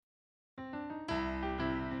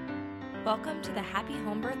Welcome to the Happy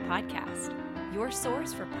Home Birth Podcast, your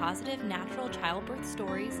source for positive natural childbirth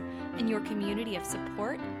stories and your community of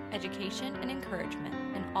support, education, and encouragement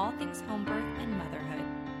in all things home birth and motherhood.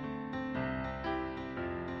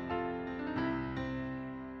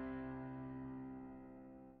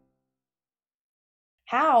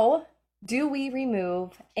 How do we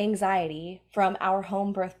remove anxiety from our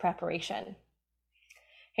home birth preparation?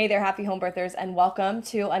 Hey there, happy home birthers, and welcome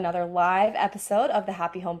to another live episode of the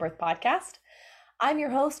Happy Home Birth Podcast. I'm your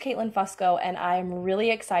host, Caitlin Fusco, and I'm really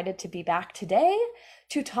excited to be back today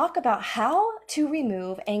to talk about how to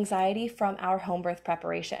remove anxiety from our home birth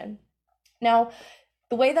preparation. Now,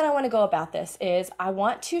 the way that I want to go about this is I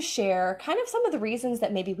want to share kind of some of the reasons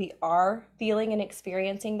that maybe we are feeling and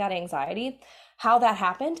experiencing that anxiety, how that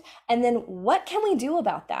happened, and then what can we do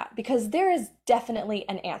about that? Because there is definitely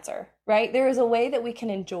an answer, right? There is a way that we can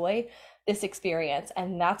enjoy this experience,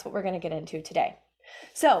 and that's what we're going to get into today.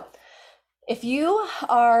 So if you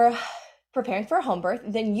are preparing for a home birth,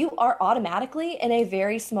 then you are automatically in a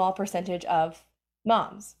very small percentage of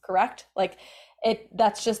moms, correct?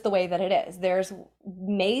 That's just the way that it is. There's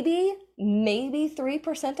maybe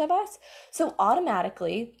 3% of us. So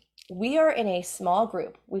automatically, we are in a small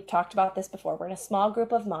group. We've talked about this before. We're in a small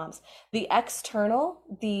group of moms. The external,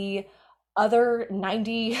 the other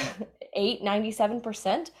 98,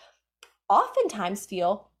 97% oftentimes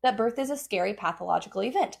feel that birth is a scary pathological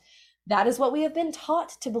event. That is what we have been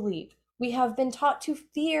taught to believe. We have been taught to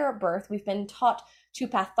fear birth. We've been taught to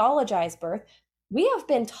pathologize birth. We have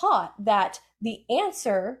been taught that the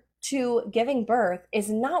answer to giving birth is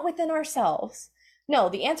not within ourselves. No,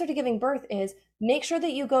 the answer to giving birth is make sure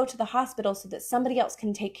that you go to the hospital so that somebody else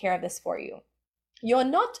can take care of this for you. You're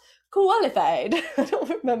not qualified. I don't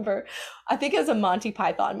remember. I think it was a Monty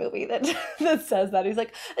Python movie that says that. He's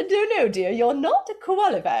like, no, dear, you're not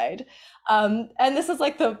qualified. And this is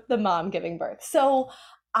like the mom giving birth. So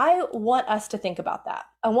I want us to think about that.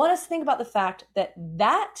 I want us to think about the fact that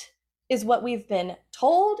that is what we've been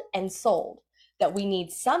told and sold, that we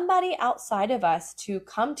need somebody outside of us to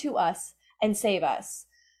come to us and save us.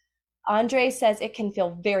 Andre says it can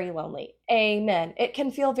feel very lonely. Amen. It can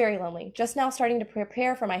feel very lonely. Just now starting to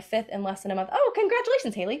prepare for my 5th in less than a month. Oh,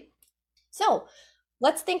 congratulations, Haley. So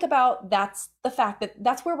let's think about that's the fact that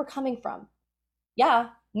that's where we're coming from. Yeah,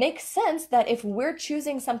 makes sense that if we're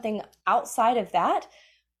choosing something outside of that,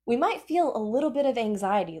 we might feel a little bit of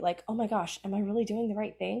anxiety, like, oh my gosh, am I really doing the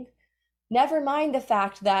right thing? Never mind the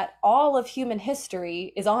fact that all of human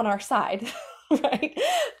history is on our side. Right?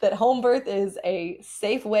 That home birth is a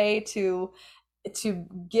safe way to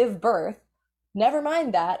give birth. Never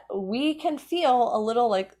mind that, we can feel a little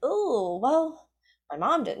like, oh, well, my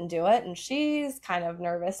mom didn't do it, and she's kind of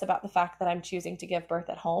nervous about the fact that I'm choosing to give birth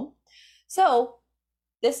at home. So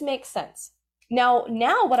this makes sense. Now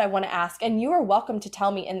what I want to ask, and you are welcome to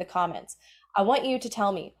tell me in the comments, I want you to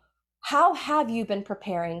tell me, how have you been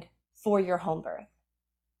preparing for your home birth?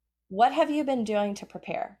 What have you been doing to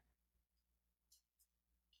prepare?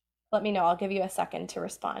 Let me know. I'll give you a second to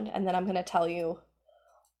respond, and then I'm going to tell you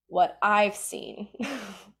what I've seen.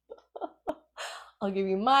 I'll give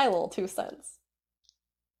you my little 2 cents.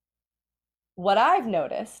 What I've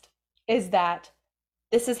noticed is that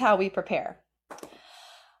this is how we prepare.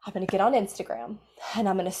 I'm going to get on Instagram, and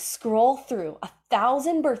I'm going to scroll through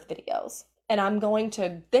 1,000 birth videos, and I'm going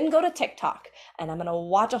to then go to TikTok, and I'm going to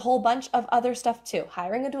watch a whole bunch of other stuff too.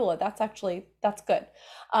 Hiring a doula, that's good.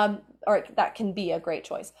 Or that can be a great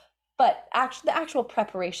choice. But the actual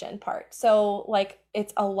preparation part. So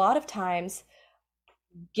it's a lot of times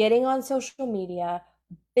getting on social media,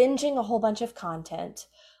 binging a whole bunch of content,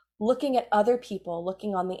 looking at other people,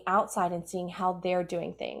 looking on the outside and seeing how they're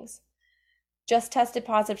doing things. Just tested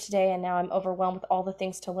positive today, and now I'm overwhelmed with all the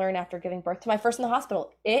things to learn after giving birth to my first in the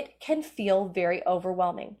hospital. It can feel very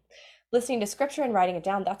overwhelming. Listening to scripture and writing it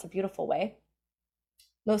down, that's a beautiful way.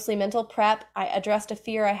 Mostly mental prep. I addressed a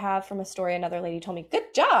fear I have from a story another lady told me.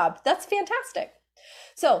 Good job. That's fantastic.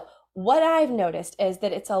 So what I've noticed is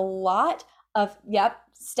that it's a lot of,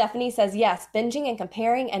 Stephanie says, yes, binging and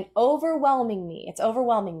comparing and overwhelming me. It's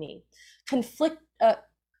overwhelming me. Conflictive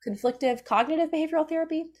cognitive behavioral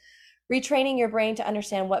therapy, retraining your brain to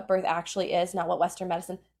understand what birth actually is, not what Western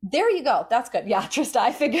medicine. There you go. That's good. Yeah, Trista,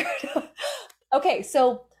 I figured. Okay,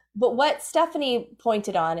 so but what Stephanie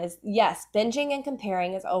pointed on is, yes, binging and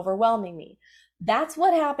comparing is overwhelming me. That's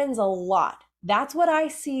what happens a lot. That's what I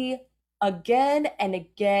see again and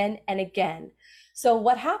again and again. So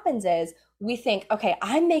what happens is we think, okay,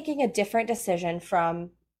 I'm making a different decision from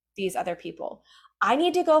these other people. I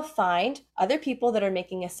need to go find other people that are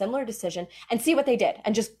making a similar decision and see what they did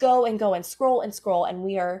and just go and scroll. And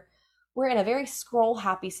we are we're in a very scroll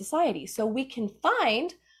happy society. So we can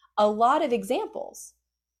find a lot of examples.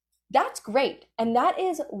 That's great. And that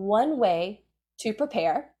is one way to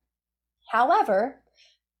prepare. However,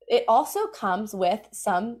 it also comes with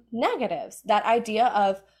some negatives. That idea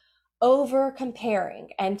of over comparing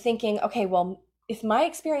and thinking, okay, well, if my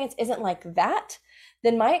experience isn't like that,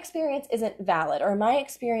 then my experience isn't valid or my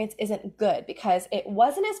experience isn't good because it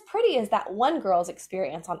wasn't as pretty as that one girl's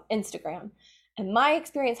experience on Instagram. And my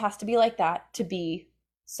experience has to be like that to be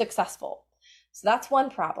successful. So that's one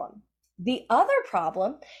problem. The other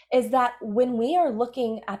problem is that when we are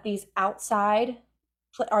looking at these outside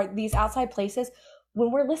places,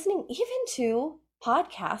 when we're listening even to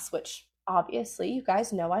podcasts, which obviously you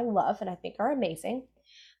guys know I love and I think are amazing,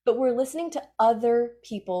 but we're listening to other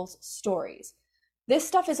people's stories. This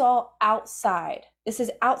stuff is all outside. This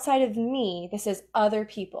is outside of me. This is other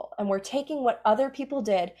people. And we're taking what other people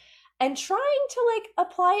did and trying to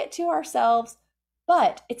apply it to ourselves,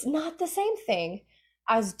 but it's not the same thing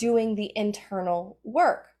as doing the internal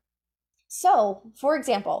work. So, for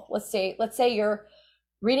example, let's say you're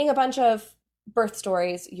reading a bunch of birth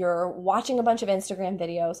stories, you're watching a bunch of Instagram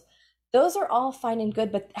videos. Those are all fine and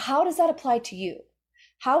good, but how does that apply to you?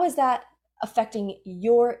 How is that affecting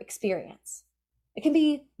your experience? It can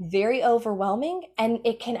be very overwhelming and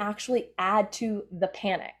it can actually add to the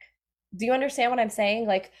panic. Do you understand what I'm saying?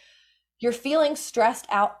 You're feeling stressed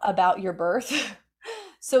out about your birth.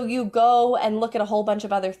 So you go and look at a whole bunch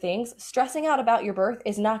of other things. Stressing out about your birth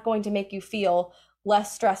is not going to make you feel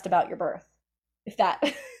less stressed about your birth.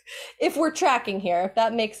 If we're tracking here, if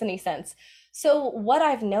that makes any sense. So what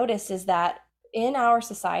I've noticed is that in our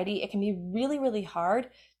society, it can be really, really hard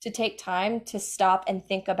to take time to stop and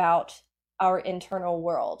think about our internal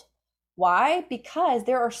world. Why? Because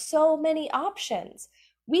there are so many options.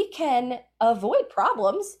 We can avoid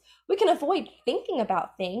problems. We can avoid thinking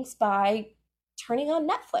about things by turning on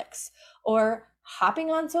Netflix or hopping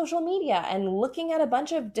on social media and looking at a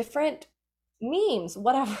bunch of different memes,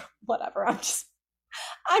 whatever.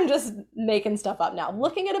 I'm just making stuff up now,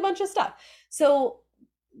 looking at a bunch of stuff. So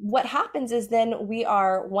what happens is then we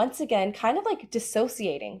are once again kind of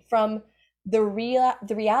dissociating from the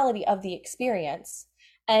reality of the experience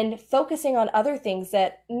and focusing on other things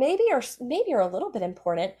that maybe are a little bit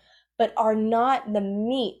important, but are not the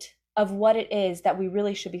meat of what it is that we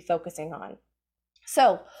really should be focusing on.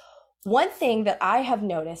 So one thing that I have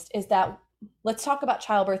noticed is that let's talk about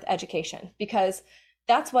childbirth education, because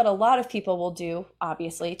that's what a lot of people will do,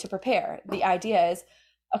 obviously, to prepare. The idea is,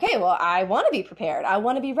 okay, well, I want to be prepared. I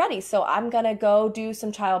want to be ready. So I'm going to go do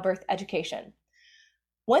some childbirth education.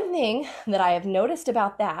 One thing that I have noticed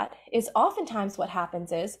about that is oftentimes what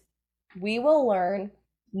happens is we will learn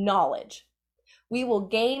knowledge. We will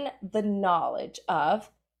gain the knowledge of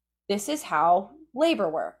this is how labor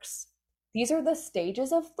works. These are the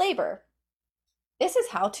stages of labor. This is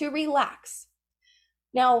how to relax.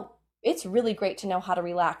 Now, it's really great to know how to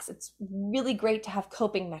relax. It's really great to have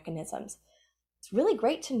coping mechanisms. It's really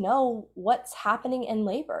great to know what's happening in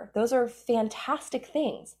labor. Those are fantastic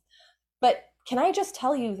things. But can I just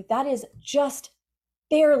tell you that that is just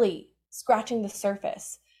barely scratching the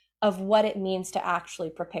surface of what it means to actually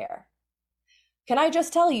prepare? Can I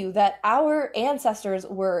just tell you that our ancestors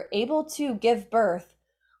were able to give birth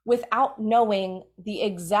without knowing the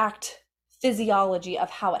exact physiology of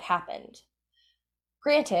how it happened?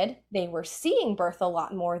 Granted, they were seeing birth a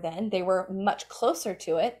lot more then. They were much closer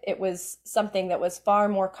to it. It was something that was far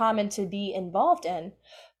more common to be involved in.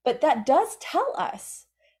 But that does tell us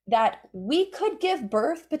that we could give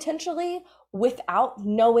birth potentially without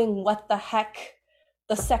knowing what the heck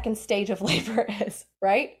the second stage of labor is,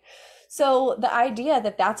 right? So the idea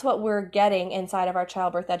that that's what we're getting inside of our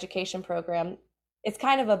childbirth education program, it's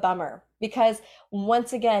kind of a bummer, because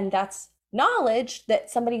once again, that's knowledge that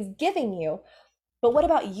somebody's giving you. But what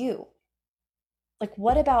about you?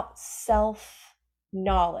 What about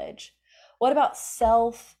self-knowledge? What about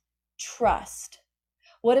self-trust?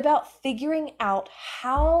 What about figuring out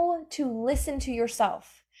how to listen to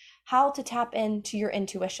yourself, how to tap into your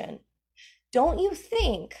intuition? Don't you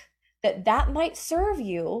think that that might serve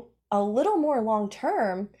you a little more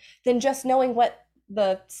long-term than just knowing what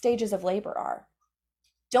the stages of labor are?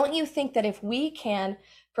 Don't you think that if we can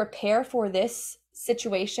prepare for this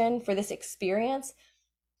situation, for this experience,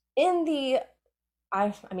 in the,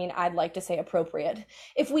 I'd like to say appropriate,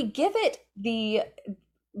 if we give it the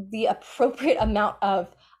appropriate amount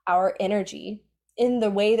of our energy in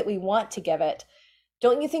the way that we want to give it,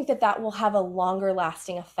 don't you think that that will have a longer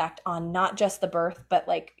lasting effect on not just the birth, but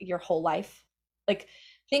your whole life?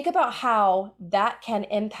 Think about how that can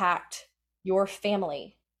impact your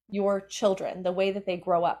family, your children, the way that they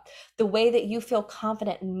grow up, the way that you feel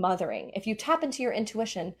confident in mothering. If you tap into your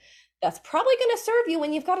intuition, that's probably going to serve you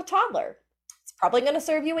when you've got a toddler. It's probably going to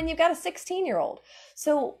serve you when you've got a 16-year-old.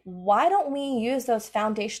 So why don't we use those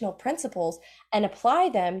foundational principles and apply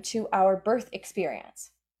them to our birth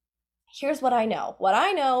experience? Here's what I know. What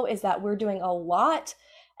I know is that we're doing a lot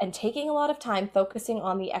and taking a lot of time focusing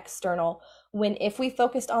on the external, when if we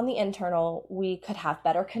focused on the internal, we could have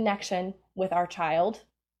better connection with our child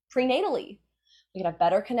prenatally. We could have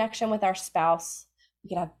better connection with our spouse. We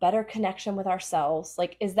could have better connection with ourselves.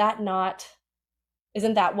 Like, isn't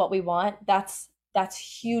that what we want?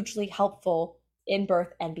 That's hugely helpful in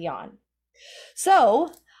birth and beyond.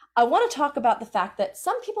 So I want to talk about the fact that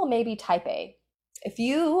some people may be type A. If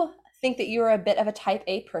you think that you're a bit of a type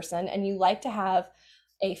A person and you like to have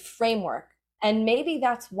a framework, and maybe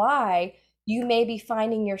that's why you may be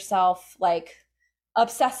finding yourself like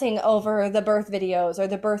obsessing over the birth videos or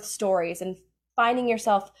the birth stories and finding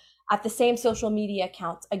yourself at the same social media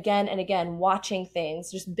accounts again and again, watching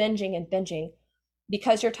things, just binging and binging.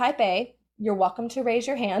 Because you're type A, you're welcome to raise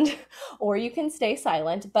your hand or you can stay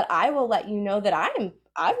silent, but I will let you know that I'm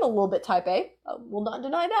a little bit type A. I will not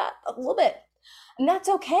deny that, a little bit. And that's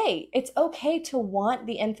okay. It's okay to want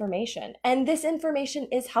the information. And this information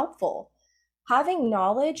is helpful. Having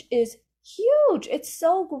knowledge is huge. It's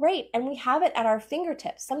so great. And we have it at our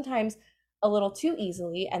fingertips, sometimes a little too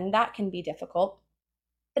easily, and that can be difficult.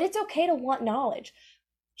 But it's okay to want knowledge.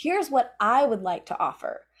 Here's what I would like to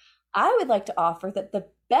offer. I would like to offer that the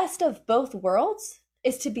best of both worlds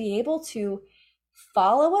is to be able to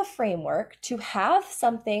follow a framework, to have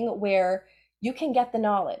something where you can get the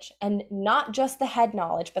knowledge, and not just the head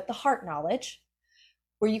knowledge, but the heart knowledge,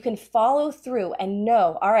 where you can follow through and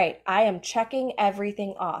know, all right, I am checking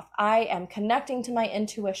everything off. I am connecting to my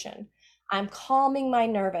intuition. I'm calming my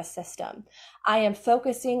nervous system. I am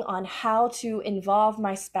focusing on how to involve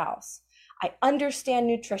my spouse. I understand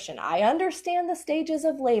nutrition. I understand the stages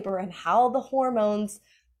of labor and how the hormones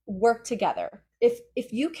work together.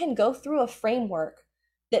 If you can go through a framework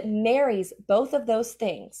that marries both of those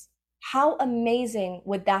things, how amazing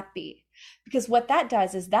would that be? Because what that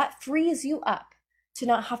does is that frees you up to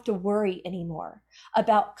not have to worry anymore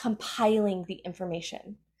about compiling the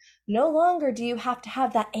information. No longer do you have to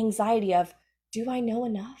have that anxiety of, do I know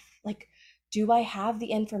enough? Like, do I have the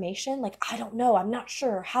information? Like, I don't know. I'm not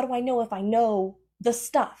sure. How do I know if I know the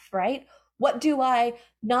stuff, right? What do I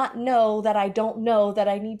not know that I don't know that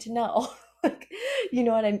I need to know? You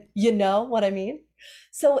know what I mean?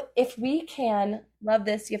 So if we can, love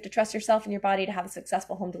this, you have to trust yourself and your body to have a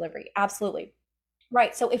successful home delivery. Absolutely.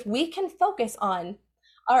 Right. So if we can focus on,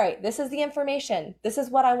 all right, this is the information. This is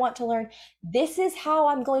what I want to learn. This is how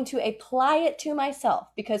I'm going to apply it to myself,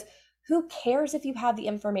 because who cares if you have the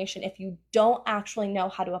information if you don't actually know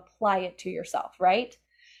how to apply it to yourself, right?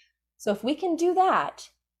 So if we can do that,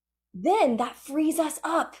 then that frees us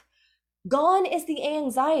up. Gone is the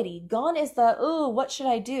anxiety. Gone is the, oh, what should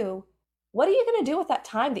I do? What are you going to do with that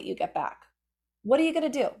time that you get back? What are you going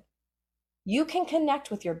to do? You can connect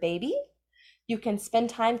with your baby. You can spend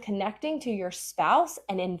time connecting to your spouse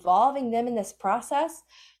and involving them in this process.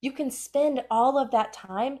 You can spend all of that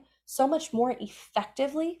time so much more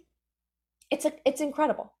effectively. It's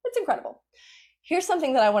incredible. It's incredible. Here's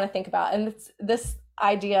something that I want to think about. And this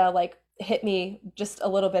idea like hit me just a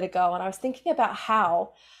little bit ago. And I was thinking about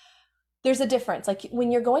how there's a difference. Like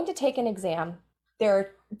when you're going to take an exam, there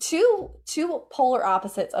are two polar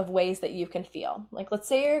opposites of ways that you can feel. Like, let's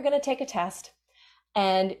say you're going to take a test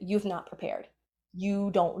and you've not prepared.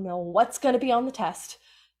 You don't know what's going to be on the test.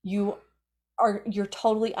 You're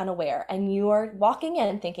totally unaware, and you are walking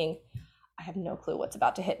in thinking, I have no clue what's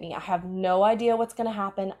about to hit me. I have no idea what's going to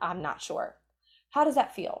happen. I'm not sure. How does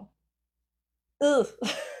that feel? Ugh.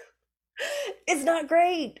 It's not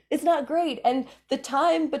great. It's not great. And the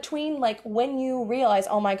time between like when you realize,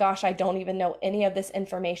 oh my gosh, I don't even know any of this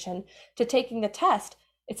information, to taking the test,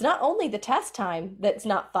 it's not only the test time that's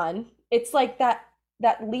not fun. It's like that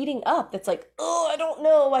leading up that's like, oh, I don't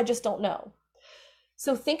know. I just don't know.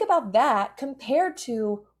 So think about that compared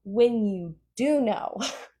to when you do know.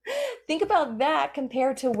 Think about that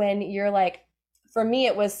compared to when you're like, for me,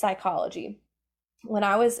 it was psychology. When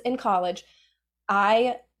I was in college,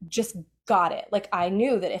 I just got it. Like I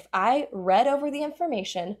knew that if I read over the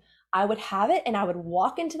information, I would have it and I would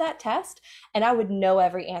walk into that test and I would know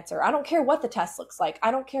every answer. I don't care what the test looks like.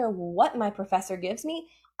 I don't care what my professor gives me.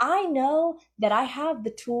 I know that I have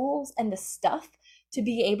the tools and the stuff to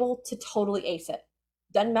be able to totally ace it.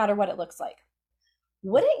 Doesn't matter what it looks like.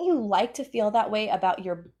 Wouldn't you like to feel that way about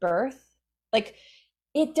your birth? Like,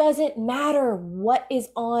 it doesn't matter what is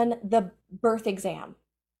on the birth exam.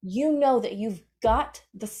 you know that you've got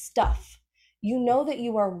the stuff. You know that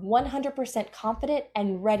you are 100% confident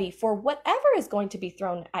and ready for whatever is going to be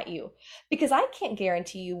thrown at you. Because I can't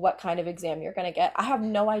guarantee you what kind of exam you're going to get. I have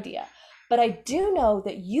no idea. But I do know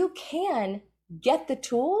that you can get the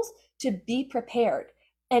tools to be prepared.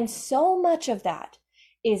 And so much of that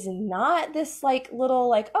is not this like little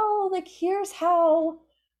like, oh, like here's how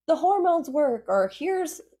the hormones work, or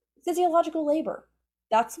here's physiological labor.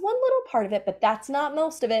 That's one little part of it, but that's not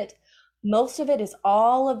most of it. Most of it is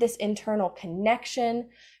all of this internal connection,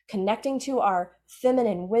 connecting to our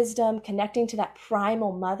feminine wisdom, connecting to that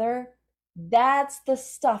primal mother. That's the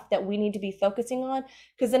stuff that we need to be focusing on,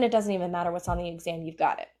 because then it doesn't even matter what's on the exam, you've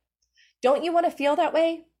got it. Don't you want to feel that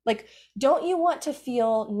way? Like, don't you want to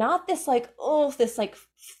feel not this like, oh, this like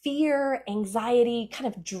fear, anxiety, kind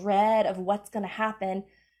of dread of what's going to happen?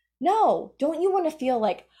 No, don't you want to feel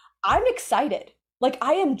like, I'm excited? Like,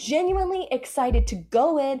 I am genuinely excited to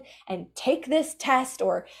go in and take this test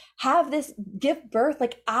or have this give birth.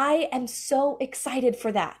 Like, I am so excited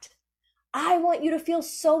for that. I want you to feel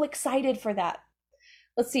so excited for that.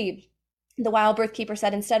 Let's see. The Wild Birth Keeper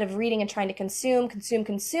said, instead of reading and trying to consume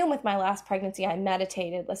with my last pregnancy, I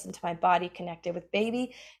meditated, listened to my body, connected with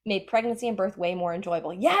baby, made pregnancy and birth way more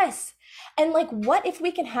enjoyable. Yes. And like, what if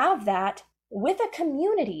we can have that with a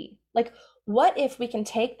community? Like, what if we can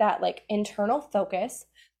take that like internal focus,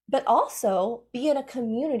 but also be in a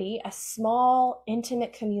community, a small,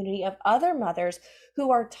 intimate community of other mothers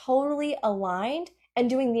who are totally aligned and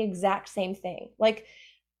doing the exact same thing? Like,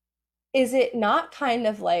 is it not kind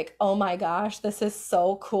of like, oh my gosh, this is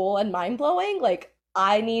so cool and mind-blowing? Like,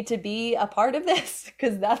 I need to be a part of this,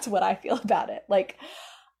 because that's what I feel about it. Like,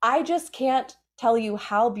 I just can't tell you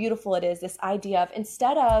how beautiful it is, this idea of,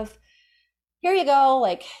 instead of, here you go,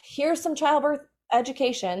 like, here's some childbirth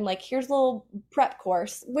education, like, here's a little prep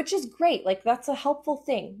course, which is great. Like, that's a helpful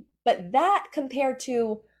thing. But that compared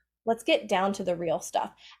to, let's get down to the real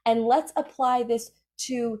stuff and let's apply this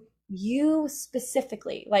to you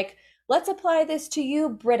specifically. Like, let's apply this to you,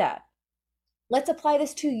 Britta. Let's apply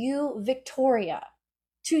this to you, Victoria,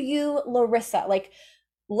 to you, Larissa. Like,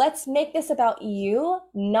 let's make this about you,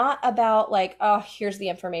 not about like, oh, here's the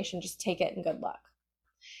information, just take it and good luck.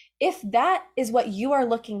 If that is what you are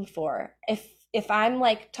looking for, if I'm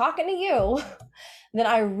like talking to you, then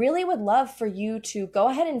I really would love for you to go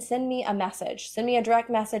ahead and send me a message. Send me a direct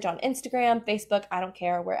message on Instagram, Facebook, I don't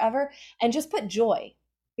care, wherever, and just put joy.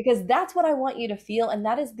 Because that's what I want you to feel. And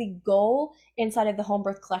that is the goal inside of the Home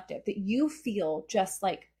Birth Collective, that you feel just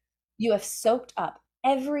like you have soaked up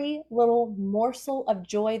every little morsel of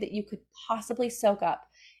joy that you could possibly soak up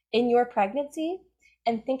in your pregnancy.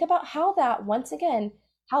 And think about how that, once again,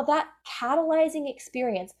 how that catalyzing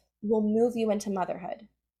experience will move you into motherhood,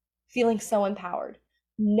 feeling so empowered,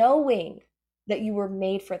 knowing that you were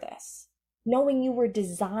made for this, knowing you were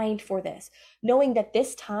designed for this, knowing that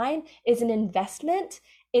this time is an investment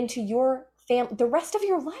into your family, the rest of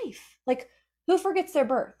your life. Like, who forgets their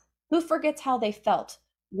birth? Who forgets how they felt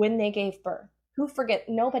when they gave birth?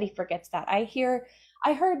 Nobody forgets that.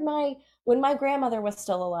 When my grandmother was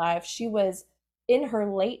still alive, she was in her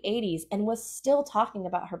late 80s and was still talking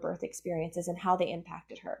about her birth experiences and how they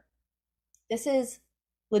impacted her. This is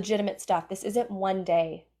legitimate stuff. This isn't one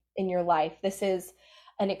day in your life. This is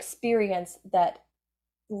an experience that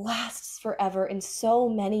lasts forever in so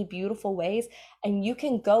many beautiful ways. And you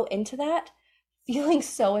can go into that feeling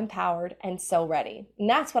so empowered and so ready. And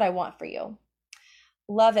that's what I want for you.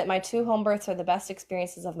 Love it. My 2 home births are the best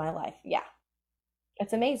experiences of my life. Yeah,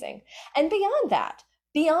 it's amazing. And beyond that,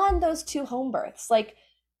 beyond those 2 home births, like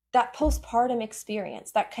that postpartum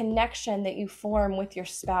experience, that connection that you form with your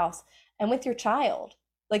spouse and with your child,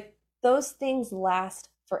 like those things last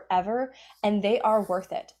forever, and they are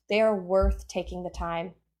worth it. They are worth taking the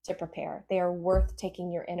time to prepare. They are worth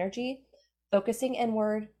taking your energy, focusing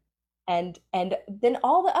inward, and then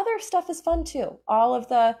all the other stuff is fun too. All of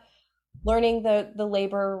the learning the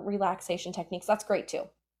labor relaxation techniques, that's great too.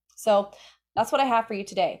 So that's what I have for you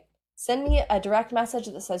today. Send me a direct message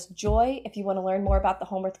that says joy if you want to learn more about the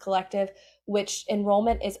Home Birth Collective, which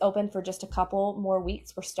enrollment is open for just a couple more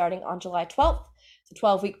weeks. We're starting on July 12th. It's a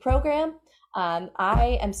 12-week program.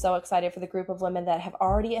 I am so excited for the group of women that have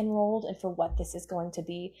already enrolled and for what this is going to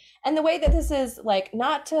be. And the way that this is, like,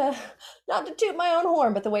 not to toot my own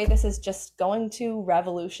horn, but the way this is just going to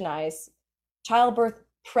revolutionize childbirth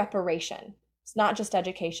preparation. It's not just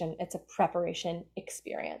education, it's a preparation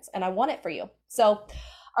experience. And I want it for you. So,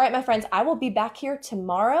 all right, my friends, I will be back here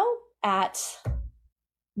tomorrow at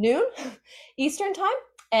noon Eastern time.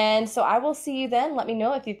 And so I will see you then. Let me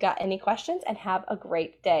know if you've got any questions, and have a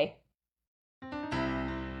great day.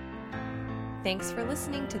 Thanks for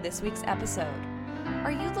listening to this week's episode.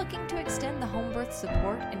 Are you looking to extend the home birth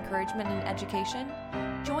support, encouragement, and education?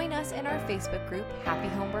 Join us in our Facebook group, Happy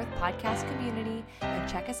Home Birth Podcast Community, and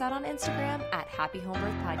check us out on Instagram at Happy Home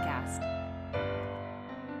Birth Podcast.